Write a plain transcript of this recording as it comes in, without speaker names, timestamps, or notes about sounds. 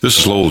This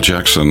is Lowell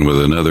Jackson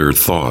with another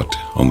thought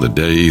on the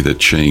day that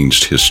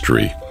changed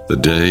history, the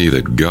day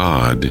that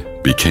God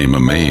became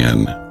a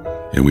man,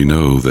 and we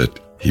know that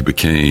he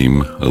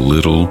became a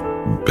little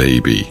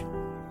baby.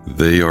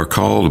 They are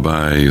called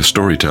by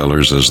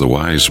storytellers as the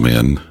wise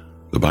men.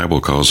 The Bible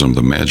calls them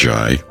the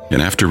Magi,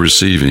 and after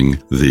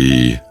receiving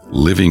the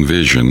living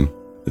vision,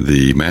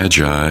 the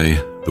Magi,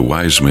 the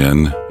wise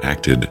men,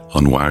 acted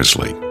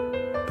unwisely.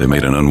 They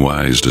made an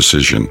unwise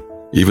decision.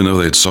 Even though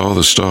they saw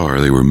the star,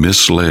 they were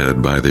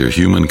misled by their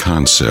human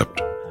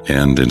concept,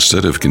 and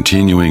instead of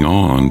continuing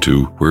on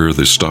to where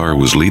the star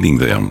was leading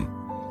them,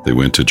 they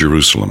went to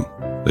Jerusalem.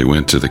 They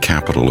went to the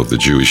capital of the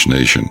Jewish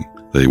nation.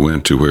 They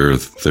went to where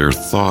their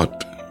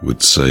thought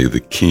would say the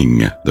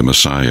king, the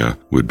Messiah,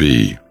 would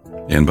be.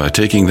 And by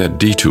taking that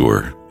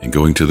detour and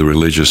going to the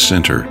religious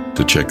center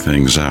to check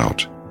things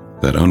out,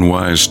 that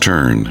unwise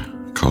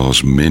turn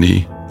caused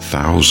many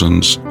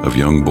thousands of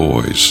young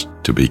boys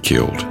to be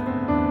killed.